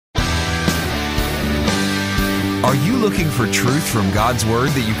Are you looking for truth from God's Word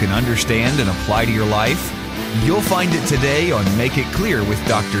that you can understand and apply to your life? You'll find it today on Make It Clear with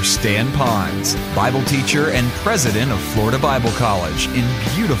Dr. Stan Ponz, Bible teacher and president of Florida Bible College in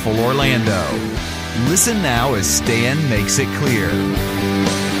beautiful Orlando. Listen now as Stan makes it clear.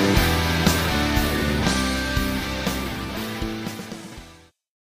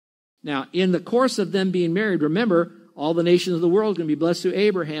 Now, in the course of them being married, remember, all the nations of the world are going to be blessed through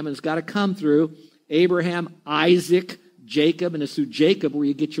Abraham, and it's got to come through Abraham, Isaac, Jacob, and it's through Jacob where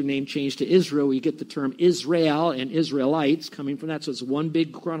you get your name changed to Israel, where you get the term Israel and Israelites coming from that. So it's one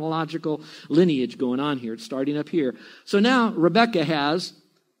big chronological lineage going on here. It's starting up here. So now Rebekah has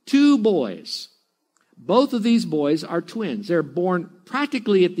two boys. Both of these boys are twins. They're born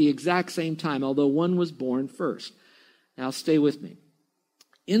practically at the exact same time, although one was born first. Now stay with me.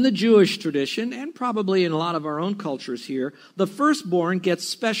 In the Jewish tradition, and probably in a lot of our own cultures here, the firstborn gets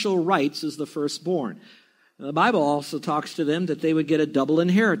special rights as the firstborn. The Bible also talks to them that they would get a double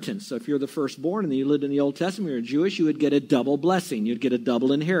inheritance. So if you're the firstborn and you lived in the Old Testament, you're Jewish, you would get a double blessing. You'd get a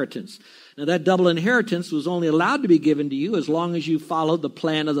double inheritance. Now that double inheritance was only allowed to be given to you as long as you followed the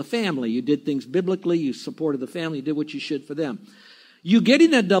plan of the family. You did things biblically, you supported the family, you did what you should for them. You getting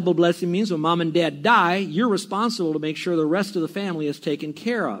that double blessing means when mom and dad die, you're responsible to make sure the rest of the family is taken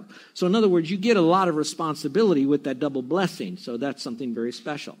care of. So in other words, you get a lot of responsibility with that double blessing. So that's something very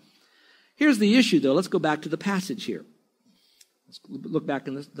special. Here's the issue, though. Let's go back to the passage here. Let's look back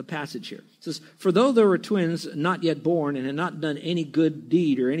in the passage here. It says, "For though there were twins not yet born and had not done any good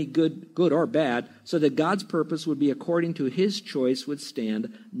deed or any good or bad, so that God's purpose would be according to his choice would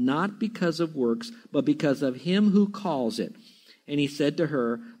stand, not because of works, but because of him who calls it. And he said to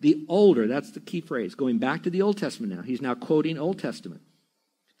her, the older," that's the key phrase, going back to the Old Testament now. He's now quoting Old Testament.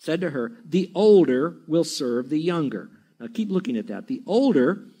 "Said to her, the older will serve the younger." Now keep looking at that. The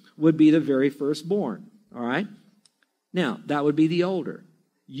older would be the very firstborn. All right? Now, that would be the older.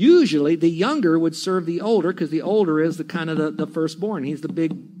 Usually, the younger would serve the older because the older is the kind of the firstborn. He's the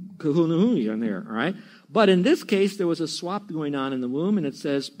big kahuna in there. All right? But in this case, there was a swap going on in the womb, and it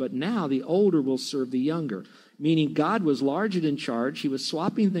says, but now the older will serve the younger. Meaning God was large and in charge. He was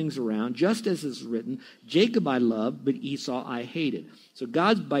swapping things around, just as is written, Jacob I loved, but Esau I hated. So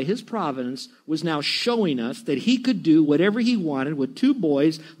God, by his providence, was now showing us that he could do whatever he wanted with two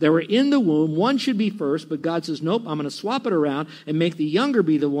boys that were in the womb. One should be first, but God says, nope, I'm going to swap it around and make the younger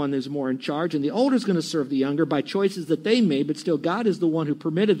be the one who's more in charge, and the older is going to serve the younger by choices that they made, but still God is the one who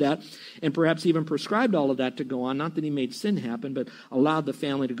permitted that and perhaps even prescribed all of that to go on. Not that he made sin happen, but allowed the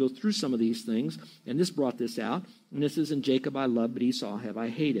family to go through some of these things, and this brought this out. And this is in Jacob I loved, but Esau have I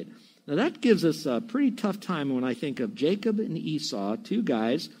hated. Now that gives us a pretty tough time when I think of Jacob and Esau, two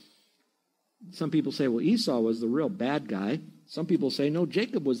guys. Some people say, well, Esau was the real bad guy. Some people say, no,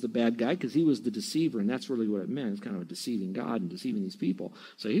 Jacob was the bad guy because he was the deceiver, and that's really what it meant. It's kind of deceiving God and deceiving these people.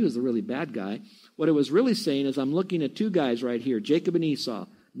 So he was the really bad guy. What it was really saying is I'm looking at two guys right here, Jacob and Esau.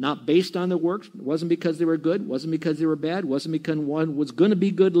 Not based on their works. It wasn't because they were good. It wasn't because they were bad. It wasn't because one was going to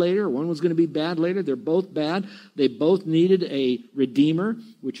be good later or one was going to be bad later. They're both bad. They both needed a redeemer,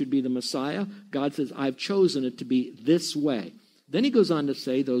 which would be the Messiah. God says, I've chosen it to be this way. Then he goes on to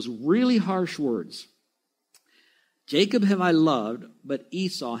say those really harsh words. Jacob have I loved, but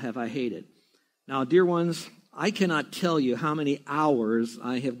Esau have I hated. Now, dear ones, I cannot tell you how many hours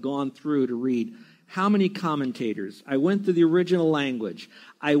I have gone through to read how many commentators. I went to the original language.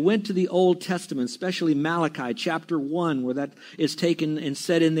 I went to the Old Testament, especially Malachi chapter 1, where that is taken and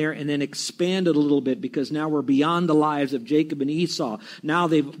set in there and then expanded a little bit because now we're beyond the lives of Jacob and Esau. Now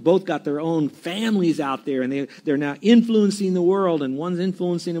they've both got their own families out there and they're now influencing the world, and one's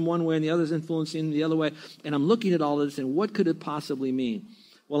influencing in one way and the other's influencing the other way. And I'm looking at all of this and what could it possibly mean?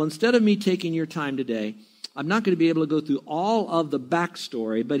 Well, instead of me taking your time today, I'm not going to be able to go through all of the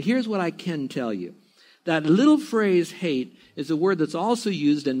backstory, but here's what I can tell you. That little phrase hate is a word that's also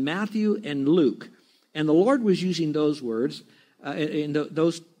used in Matthew and Luke. And the Lord was using those words,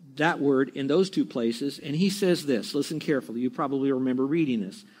 that word in those two places. And he says this, listen carefully, you probably remember reading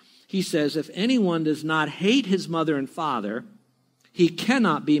this. He says, if anyone does not hate his mother and father, he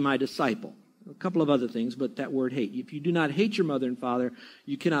cannot be my disciple. A couple of other things, but that word hate. If you do not hate your mother and father,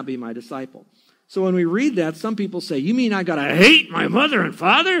 you cannot be my disciple. So when we read that, some people say, you mean I got to hate my mother and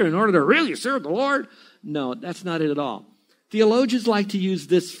father in order to really serve the Lord? No, that's not it at all. Theologians like to use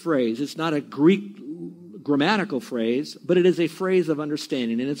this phrase. It's not a Greek grammatical phrase, but it is a phrase of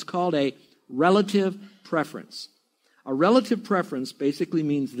understanding, and it's called a relative preference. A relative preference basically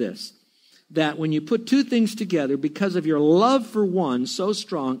means this, that when you put two things together, because of your love for one so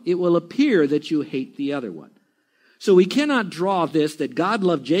strong, it will appear that you hate the other one. So we cannot draw this that God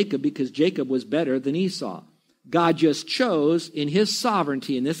loved Jacob because Jacob was better than Esau. God just chose in his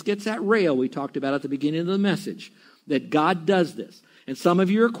sovereignty, and this gets that rail we talked about at the beginning of the message, that God does this. And some of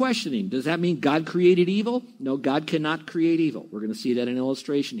you are questioning, does that mean God created evil? No, God cannot create evil. We're going to see that in an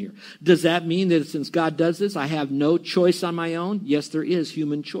illustration here. Does that mean that since God does this, I have no choice on my own? Yes, there is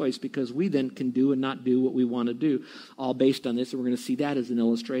human choice, because we then can do and not do what we want to do, all based on this, and we're going to see that as an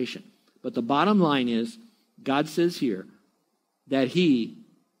illustration. But the bottom line is, God says here that he,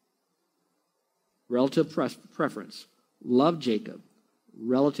 relative preference, loved Jacob,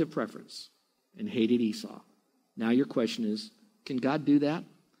 relative preference, and hated Esau. Now your question is, can God do that?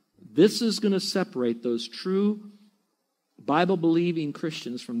 This is going to separate those true Bible-believing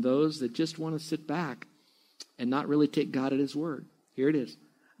Christians from those that just want to sit back and not really take God at his word. Here it is.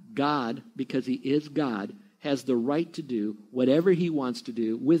 God, because he is God, has the right to do whatever he wants to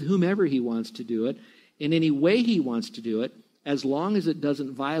do, with whomever he wants to do it, in any way he wants to do it, as long as it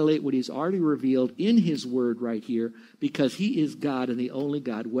doesn't violate what he's already revealed in his word right here, because he is God and the only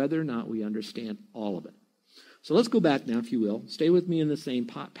God, whether or not we understand all of it. So let's go back now, if you will. Stay with me in the same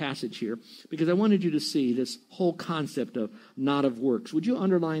passage here, because I wanted you to see this whole concept of not of works. Would you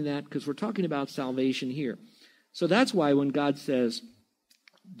underline that? Because we're talking about salvation here. So that's why when God says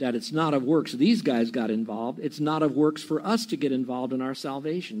that it's not of works, these guys got involved. It's not of works for us to get involved in our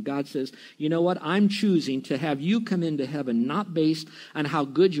salvation. God says, you know what? I'm choosing to have you come into heaven, not based on how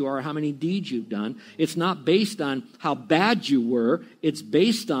good you are, or how many deeds you've done. It's not based on how bad you were. It's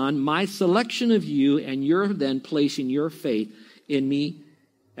based on my selection of you, and you're then placing your faith in me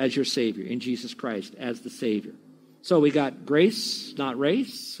as your Savior, in Jesus Christ as the Savior. So we got grace, not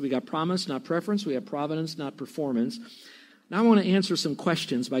race. We got promise, not preference. We have providence, not performance. Now I want to answer some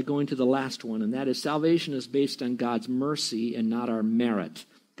questions by going to the last one, and that is salvation is based on God's mercy and not our merit.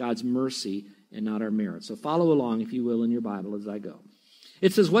 God's mercy and not our merit. So follow along, if you will, in your Bible as I go.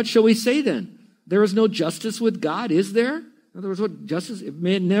 It says, what shall we say then? There is no justice with God, is there? In other words, what justice? It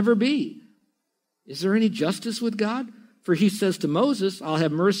may never be. Is there any justice with God? For he says to Moses, I'll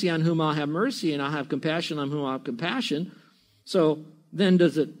have mercy on whom I'll have mercy, and I'll have compassion on whom I'll have compassion. So then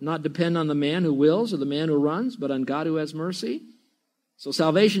does it not depend on the man who wills or the man who runs, but on God who has mercy? So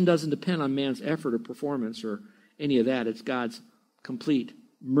salvation doesn't depend on man's effort or performance or any of that. It's God's complete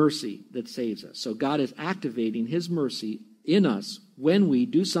mercy that saves us. So God is activating his mercy in us when we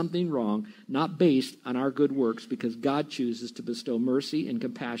do something wrong, not based on our good works, because God chooses to bestow mercy and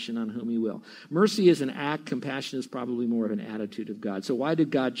compassion on whom he will. Mercy is an act. Compassion is probably more of an attitude of God. So why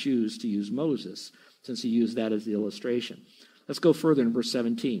did God choose to use Moses, since he used that as the illustration? Let's go further in verse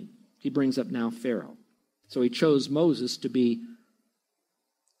 17. He brings up now Pharaoh. So he chose Moses to be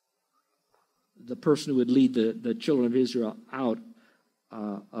the person who would lead the children of Israel out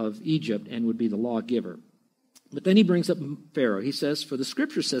of Egypt and would be the lawgiver. But then he brings up Pharaoh. He says, for the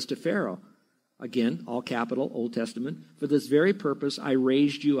scripture says to Pharaoh, again, all capital, Old Testament, for this very purpose I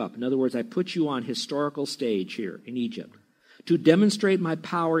raised you up. In other words, I put you on historical stage here in Egypt, to demonstrate my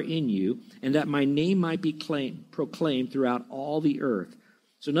power in you, and that my name might be proclaimed throughout all the earth.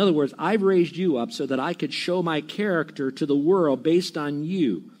 So in other words, I've raised you up so that I could show my character to the world based on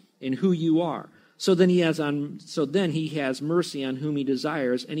you and who you are. So then he has mercy on whom he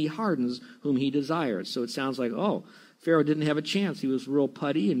desires, and he hardens whom he desires. So it sounds like, oh, Pharaoh didn't have a chance. He was real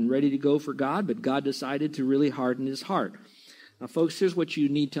putty and ready to go for God, but God decided to really harden his heart. Now, folks, here's what you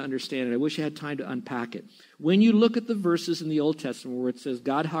need to understand, and I wish I had time to unpack it. When you look at the verses in the Old Testament where it says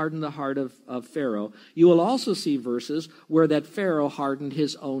God hardened the heart of Pharaoh, you will also see verses where that Pharaoh hardened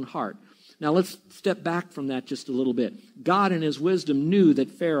his own heart. Now, let's step back from that just a little bit. God in his wisdom knew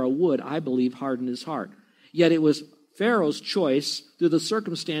that Pharaoh would, I believe, harden his heart. Yet it was Pharaoh's choice through the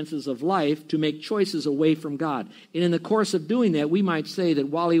circumstances of life to make choices away from God. And in the course of doing that, we might say that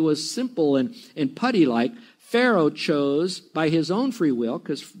while he was simple and putty-like, Pharaoh chose by his own free will,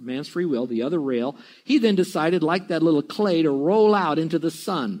 because man's free will, the other rail, he then decided, like that little clay, to roll out into the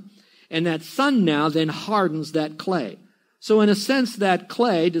sun. And that sun now then hardens that clay. So in a sense, that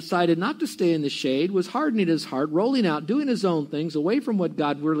clay decided not to stay in the shade, was hardening his heart, rolling out, doing his own things, away from what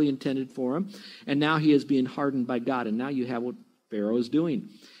God really intended for him. And now he is being hardened by God. And now you have what Pharaoh is doing.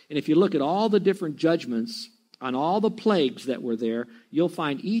 And if you look at all the different judgments on all the plagues that were there, you'll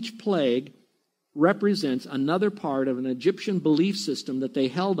find each plague represents another part of an Egyptian belief system that they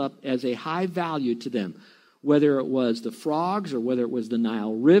held up as a high value to them. Whether it was the frogs or whether it was the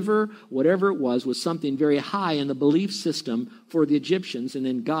Nile River, whatever it was something very high in the belief system for the Egyptians. And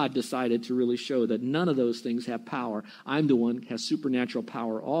then God decided to really show that none of those things have power. I'm the one who has supernatural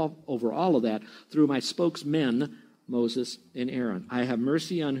power over all of that through my spokesmen, Moses and Aaron. I have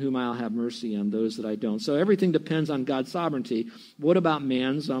mercy on whom I'll have mercy on those that I don't. So everything depends on God's sovereignty. What about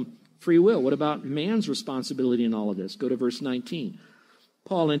man's free will? What about man's responsibility in all of this? Go to verse 19.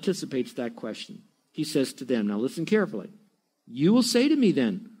 Paul anticipates that question. He says to them, now listen carefully. You will say to me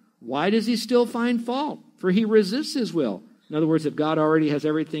then, why does he still find fault? For he resists his will. In other words, if God already has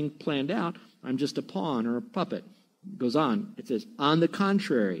everything planned out, I'm just a pawn or a puppet. It goes on. It says, on the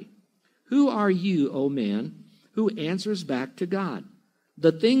contrary, who are you, O man, who answers back to God?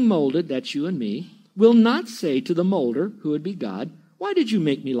 The thing molded, that's you and me, will not say to the molder, who would be God, why did you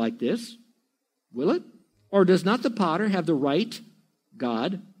make me like this? Will it? Or does not the potter have the right,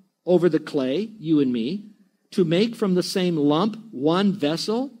 God, over the clay, you and me, to make from the same lump one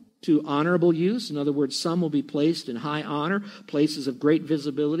vessel to honorable use? In other words, some will be placed in high honor, places of great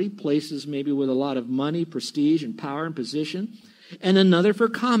visibility, places maybe with a lot of money, prestige, and power and position, and another for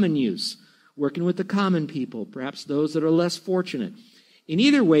common use, working with the common people, perhaps those that are less fortunate. In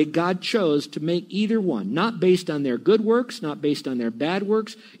either way, God chose to make either one, not based on their good works, not based on their bad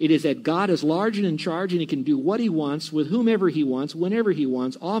works. It is that God is large and in charge, and he can do what he wants with whomever he wants, whenever he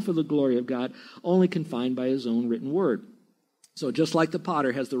wants, all for the glory of God, only confined by his own written word. So just like the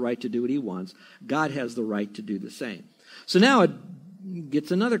potter has the right to do what he wants, God has the right to do the same. So now it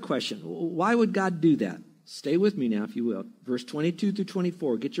gets another question. Why would God do that? Stay with me now, if you will. Verse 22 through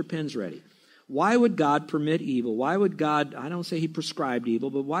 24. Get your pens ready. Why would God permit evil? Why would God, I don't say he prescribed evil,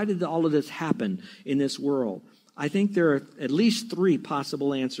 but why did all of this happen in this world? I think there are at least three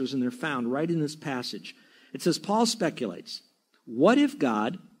possible answers, and they're found right in this passage. It says, Paul speculates, what if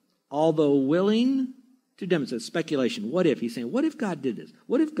God, although willing to demonstrate, speculation, what if? He's saying, what if God did this?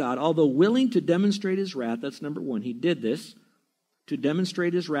 What if God, although willing to demonstrate his wrath, that's number one, he did this, to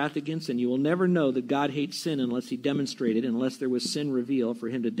demonstrate his wrath against sin. You will never know that God hates sin unless he demonstrated, unless there was sin revealed for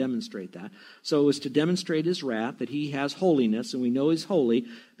him to demonstrate that. So it was to demonstrate his wrath, that he has holiness, and we know he's holy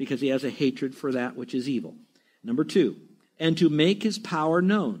because he has a hatred for that which is evil. Number two, and to make his power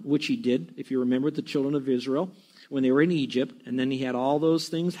known, which he did, if you remember, with the children of Israel when they were in Egypt, and then he had all those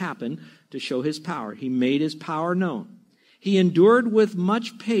things happen to show his power. He made his power known. He endured with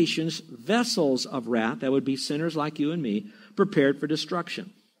much patience vessels of wrath, that would be sinners like you and me, prepared for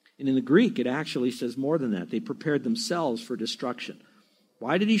destruction. And in the Greek, it actually says more than that. They prepared themselves for destruction.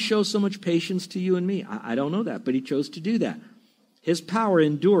 Why did he show so much patience to you and me? I don't know that, but he chose to do that. His power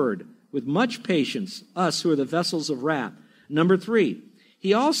endured with much patience, us who are the vessels of wrath. Number three,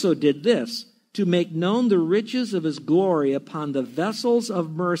 he also did this, to make known the riches of his glory upon the vessels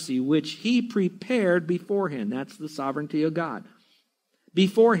of mercy, which he prepared beforehand. That's the sovereignty of God.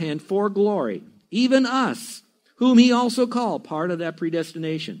 Beforehand for glory. Even us, whom he also called, part of that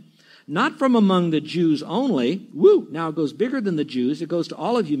predestination. Not from among the Jews only. Now it goes bigger than the Jews. It goes to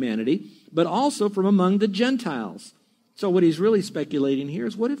all of humanity. But also from among the Gentiles. So what he's really speculating here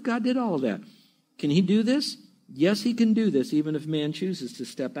is, what if God did all of that? Can he do this? Yes, he can do this, even if man chooses to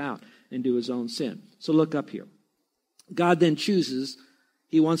step out and do his own sin. So look up here. God then chooses,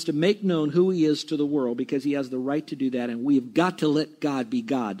 he wants to make known who he is to the world because he has the right to do that, and we've got to let God be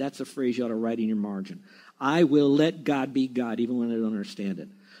God. That's a phrase you ought to write in your margin. I will let God be God, even when I don't understand it.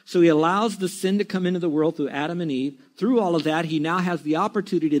 So he allows the sin to come into the world through Adam and Eve. Through all of that, he now has the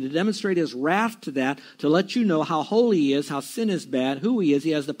opportunity to demonstrate his wrath to that, to let you know how holy he is, how sin is bad, who he is.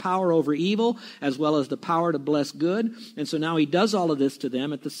 He has the power over evil as well as the power to bless good. And so now he does all of this to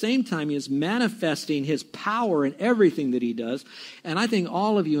them. At the same time, he is manifesting his power in everything that he does. And I think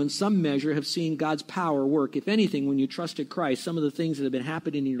all of you in some measure have seen God's power work. If anything, when you trusted Christ, some of the things that have been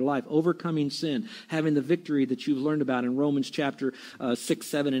happening in your life, overcoming sin, having the victory that you've learned about in Romans chapter 6,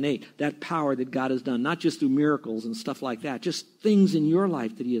 7, and 8, that power that God has done, not just through miracles and stuff like that, just things in your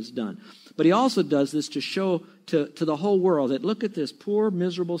life that he has done. But he also does this to show to the whole world that, look at this poor,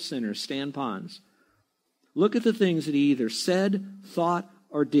 miserable sinner, Stan Ponz. Look at the things that he either said, thought,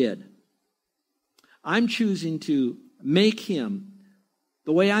 or did. I'm choosing to make him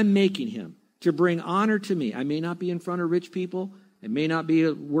the way I'm making him, to bring honor to me. I may not be in front of rich people. I may not be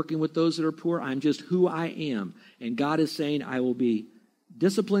working with those that are poor. I'm just who I am. And God is saying, I will be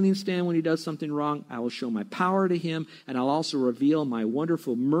disciplining Stan when he does something wrong. I will show my power to him, and I'll also reveal my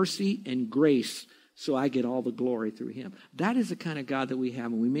wonderful mercy and grace so I get all the glory through him. That is the kind of God that we have,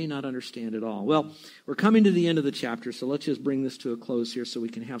 and we may not understand it all. Well, we're coming to the end of the chapter, so let's just bring this to a close here so we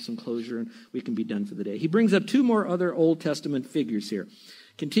can have some closure and we can be done for the day. He brings up two more other Old Testament figures here.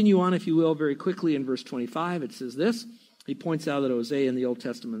 Continue on, if you will, very quickly in verse 25. It says this. He points out that Hosea in the Old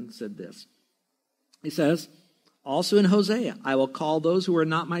Testament said this. He says, also in Hosea, I will call those who are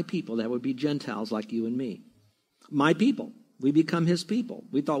not my people. That would be Gentiles like you and me. My people. We become his people.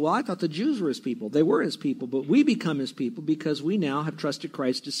 We thought, well, I thought the Jews were his people. They were his people, but we become his people because we now have trusted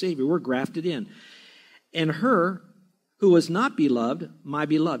Christ as Savior. We're grafted in. And her who was not beloved, my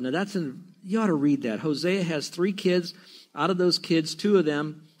beloved. Now you ought to read that. Hosea has 3 kids. Out of those kids, 2 of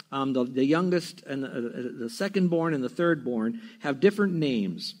them, the youngest and the second-born and the third-born, have different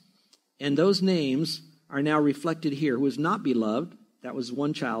names. And those names are now reflected here. Who is not beloved, that was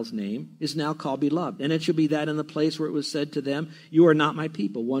one child's name, is now called beloved. And it should be that in the place where it was said to them, you are not my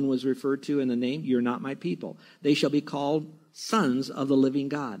people. One was referred to in the name, you're not my people. They shall be called sons of the living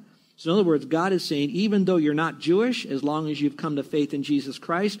God. So in other words, God is saying, even though you're not Jewish, as long as you've come to faith in Jesus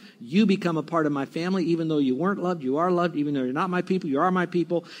Christ, you become a part of my family. Even though you weren't loved, you are loved. Even though you're not my people, you are my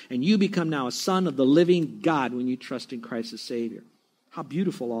people. And you become now a son of the living God when you trust in Christ as Savior. How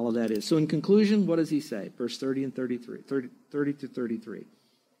beautiful all of that is. So in conclusion, what does he say? Verse 30 and 33, 30 to 33.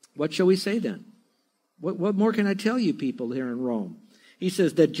 What shall we say then? What more can I tell you people here in Rome? He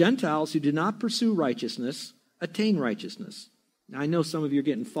says that Gentiles who do not pursue righteousness attain righteousness. Now, I know some of you are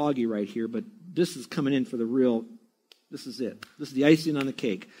getting foggy right here, but this is coming in for the real, this is it. This is the icing on the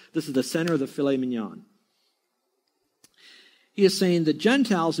cake. This is the center of the filet mignon. He is saying the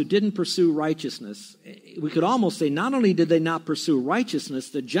Gentiles who didn't pursue righteousness, we could almost say not only did they not pursue righteousness,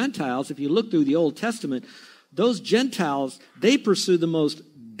 the Gentiles, if you look through the Old Testament, those Gentiles, they pursue the most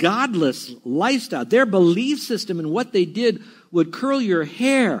godless lifestyle. Their belief system and what they did would curl your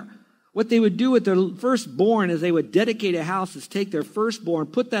hair. What they would do with their firstborn is they would dedicate a house, is take their firstborn,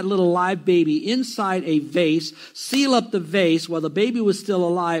 put that little live baby inside a vase, seal up the vase while the baby was still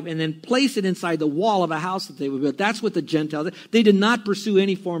alive, and then place it inside the wall of a house that they would build. That's what the Gentiles, they did not pursue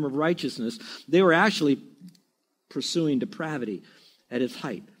any form of righteousness. They were actually pursuing depravity at its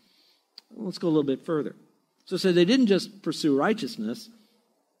height. Well, let's go a little bit further. So they didn't just pursue righteousness.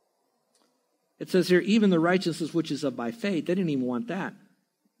 It says here, even the righteousness which is of by faith, they didn't even want that.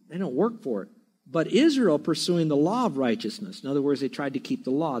 They don't work for it. But Israel pursuing the law of righteousness. In other words, they tried to keep the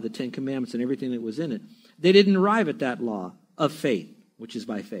law, the 10 Commandments and everything that was in it. They didn't arrive at that law of faith, which is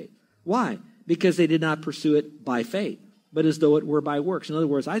by faith. Why? Because they did not pursue it by faith, but as though it were by works. In other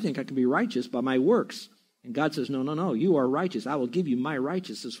words, I think I can be righteous by my works. And God says, no, you are righteous. I will give you my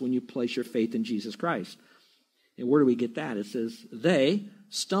righteousness when you place your faith in Jesus Christ. And where do we get that? It says, they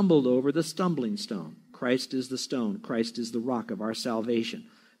stumbled over the stumbling stone. Christ is the stone. Christ is the rock of our salvation.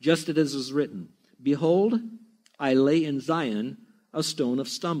 Just as it is written, behold, I lay in Zion a stone of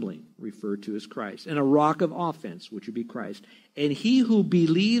stumbling, referred to as Christ, and a rock of offense, which would be Christ. And he who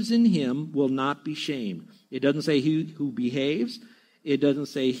believes in him will not be shamed. It doesn't say he who behaves. It doesn't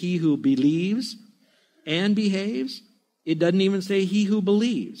say he who believes and behaves. It doesn't even say he who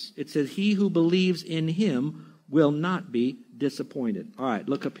believes. It says he who believes in him will not be disappointed. All right,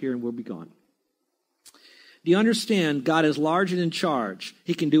 look up here and we'll be gone. Do you understand? God is large and in charge.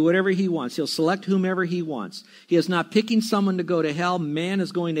 He can do whatever he wants. He'll select whomever he wants. He is not picking someone to go to hell. Man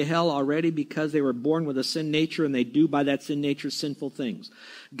is going to hell already because they were born with a sin nature and they do by that sin nature sinful things.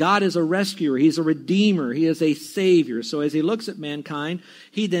 God is a rescuer. He's a redeemer. He is a savior. So as he looks at mankind,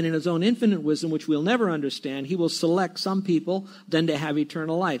 he then in his own infinite wisdom, which we'll never understand, he will select some people then to have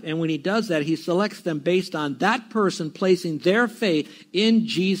eternal life. And when he does that, he selects them based on that person placing their faith in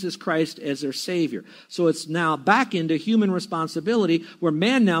Jesus Christ as their savior. So it's now back into human responsibility where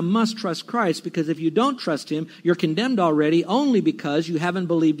man now must trust Christ, because if you don't trust him, you're condemned already only because you haven't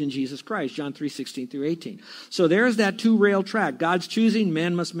believed in Jesus Christ. John 3:16 through 18. So there's that 2-rail track. God's choosing,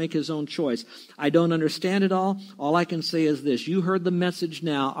 man must make his own choice. I don't understand it all. All I can say is this. You heard the message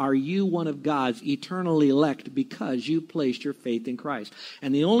now. Are you one of God's eternally elect because you placed your faith in Christ?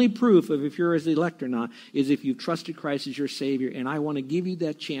 And the only proof of if you're his elect or not is if you've trusted Christ as your Savior. And I want to give you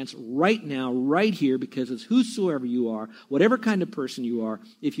that chance right now, right here, because it's whosoever you are, whatever kind of person you are,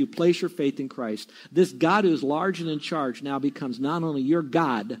 if you place your faith in Christ, this God who is large and in charge now becomes not only your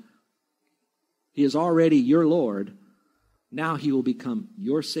God, he is already your Lord. Now he will become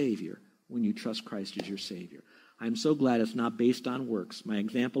your Savior when you trust Christ as your Savior. I'm so glad it's not based on works. My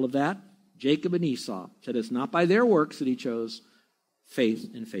example of that, Jacob and Esau said it's not by their works that he chose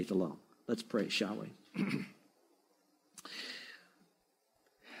faith and faith alone. Let's pray, shall we?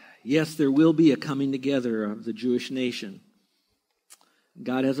 Yes, there will be a coming together of the Jewish nation.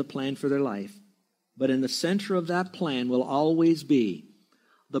 God has a plan for their life. But in the center of that plan will always be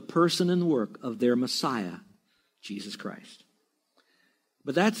the person and work of their Messiah, Jesus Christ.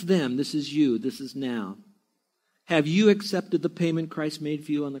 But that's them. This is you. This is now. Have you accepted the payment Christ made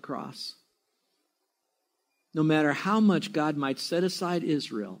for you on the cross? No matter how much God might set aside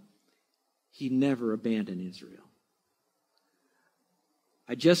Israel, he never abandoned Israel.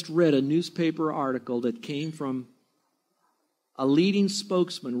 I just read a newspaper article that came from a leading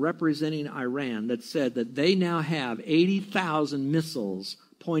spokesman representing Iran that said that they now have 80,000 missiles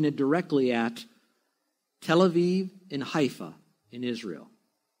pointed directly at Tel Aviv in Haifa in Israel.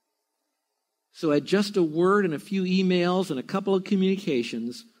 So at just a word and a few emails and a couple of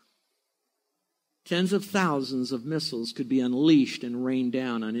communications, tens of thousands of missiles could be unleashed and rained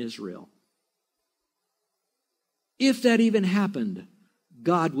down on Israel. If that even happened,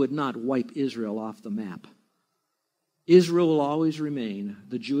 God would not wipe Israel off the map. Israel will always remain,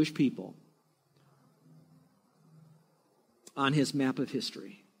 the Jewish people, on his map of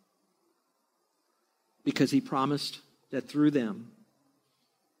history. Because he promised that through them,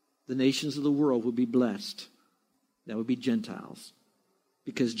 the nations of the world would be blessed. That would be Gentiles.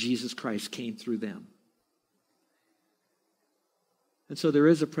 Because Jesus Christ came through them. And so there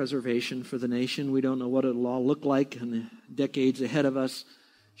is a preservation for the nation. We don't know what it'll all look like in the decades ahead of us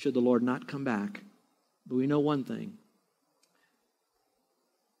should the Lord not come back. But we know one thing.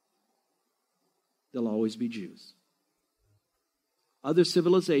 There'll always be Jews. Other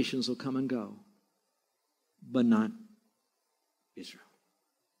civilizations will come and go, but not Israel.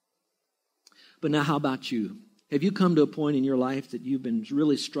 But now how about you? Have you come to a point in your life that you've been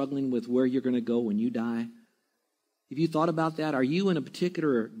really struggling with where you're going to go when you die? Have you thought about that? Are you in a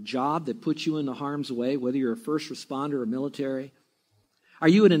particular job that puts you into harm's way, whether you're a first responder or military? Are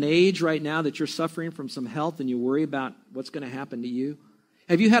you at an age right now that you're suffering from some health and you worry about what's going to happen to you?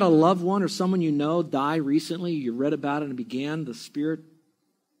 Have you had a loved one or someone you know die recently? You read about it and began the Spirit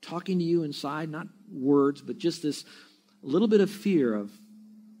talking to you inside, not words, but just this little bit of fear of,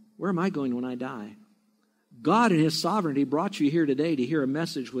 where am I going when I die? God in his sovereignty brought you here today to hear a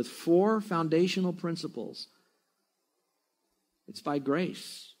message with 4 foundational principles. It's by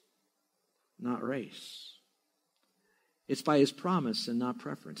grace, not race. It's by his promise and not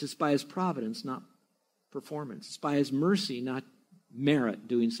preference. It's by his providence, not performance. It's by his mercy, not merit,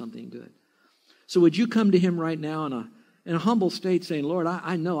 doing something good. So would you come to him right now in a humble state saying, Lord,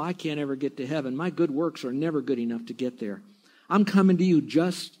 I know I can't ever get to heaven. My good works are never good enough to get there. I'm coming to you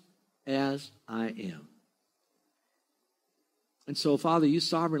just as I am. And so, Father, you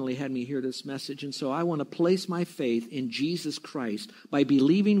sovereignly had me hear this message, and so I want to place my faith in Jesus Christ by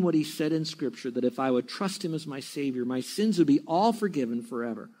believing what he said in Scripture, that if I would trust him as my Savior, my sins would be all forgiven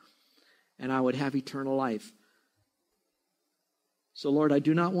forever, and I would have eternal life. So, Lord, I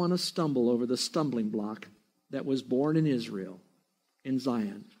do not want to stumble over the stumbling block that was born in Israel, in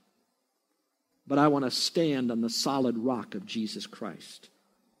Zion, but I want to stand on the solid rock of Jesus Christ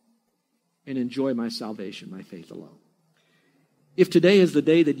and enjoy my salvation by faith alone. If today is the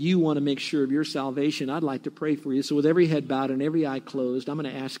day that you want to make sure of your salvation, I'd like to pray for you. So with every head bowed and every eye closed, I'm going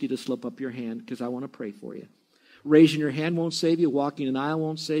to ask you to slip up your hand because I want to pray for you. Raising your hand won't save you. Walking an aisle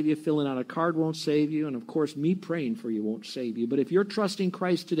won't save you. Filling out a card won't save you. And of course, me praying for you won't save you. But if you're trusting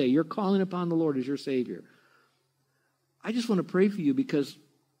Christ today, you're calling upon the Lord as your Savior, I just want to pray for you because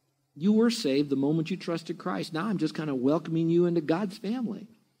you were saved the moment you trusted Christ. Now I'm just kind of welcoming you into God's family.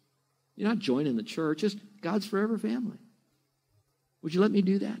 You're not joining the church, just God's forever family. Would you let me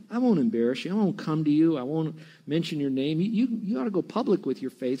do that? I won't embarrass you. I won't come to you. I won't mention your name. You ought to go public with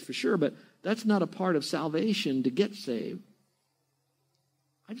your faith for sure, but that's not a part of salvation to get saved.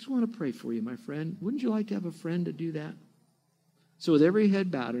 I just want to pray for you, my friend. Wouldn't you like to have a friend to do that? So with every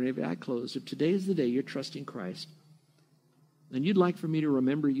head bowed and every eye closed, if today is the day you're trusting Christ, and you'd like for me to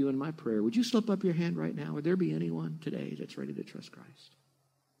remember you in my prayer, would you slip up your hand right now? Would there be anyone today that's ready to trust Christ?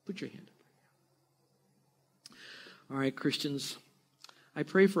 Put your hand up right now. All right, Christians, I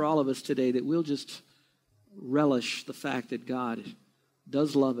pray for all of us today that we'll just relish the fact that God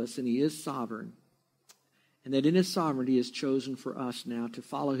does love us and he is sovereign, and that in his sovereignty he has chosen for us now to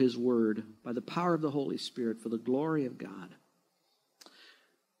follow his word by the power of the Holy Spirit for the glory of God.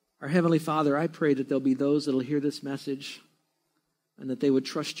 Our Heavenly Father, I pray that there'll be those that'll hear this message and that they would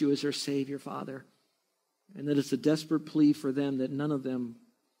trust you as their Savior, Father, and that it's a desperate plea for them that none of them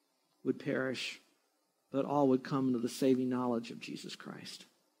would perish, but all would come to the saving knowledge of Jesus Christ.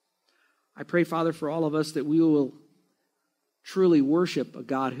 I pray, Father, for all of us that we will truly worship a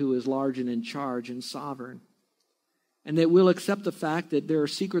God who is large and in charge and sovereign, and that we'll accept the fact that there are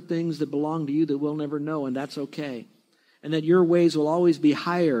secret things that belong to you that we'll never know, and that's okay, and that your ways will always be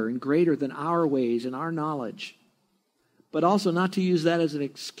higher and greater than our ways and our knowledge, but also not to use that as an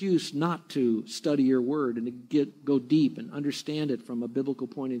excuse not to study your word and to go deep and understand it from a biblical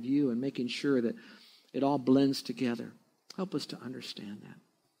point of view and making sure that it all blends together. Help us to understand that.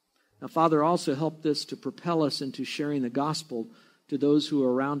 Now, Father, also help this to propel us into sharing the gospel to those who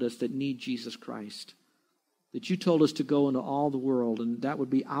are around us that need Jesus Christ. That you told us to go into all the world, and that would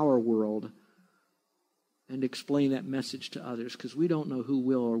be our world, and explain that message to others, because we don't know who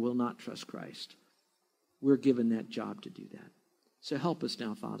will or will not trust Christ. We're given that job to do that. So help us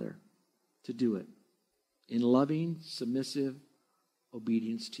now, Father, to do it. in loving, submissive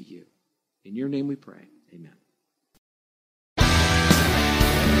obedience to you. In your name we pray. Amen.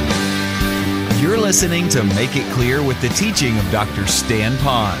 You're listening to Make It Clear with the teaching of Dr. Stan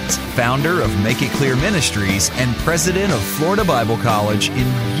Ponz, founder of Make It Clear Ministries and president of Florida Bible College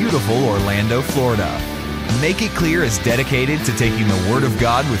in beautiful Orlando, Florida. Make It Clear is dedicated to taking the Word of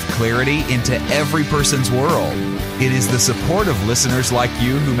God with clarity into every person's world. It is the support of listeners like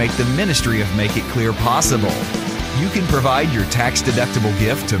you who make the ministry of Make It Clear possible. You can provide your tax-deductible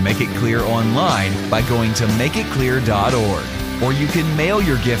gift to Make It Clear online by going to makeitclear.org. Or you can mail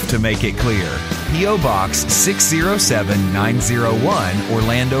your gift to Make It Clear, P.O. Box 607901,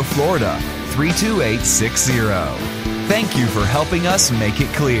 Orlando, Florida, 32860. Thank you for helping us make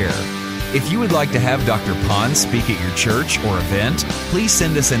it clear. If you would like to have Dr. Ponz speak at your church or event, please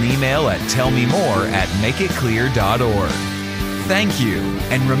send us an email at tellmemore@makeitclear.org. Thank you,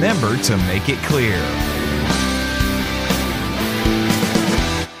 and remember to make it clear.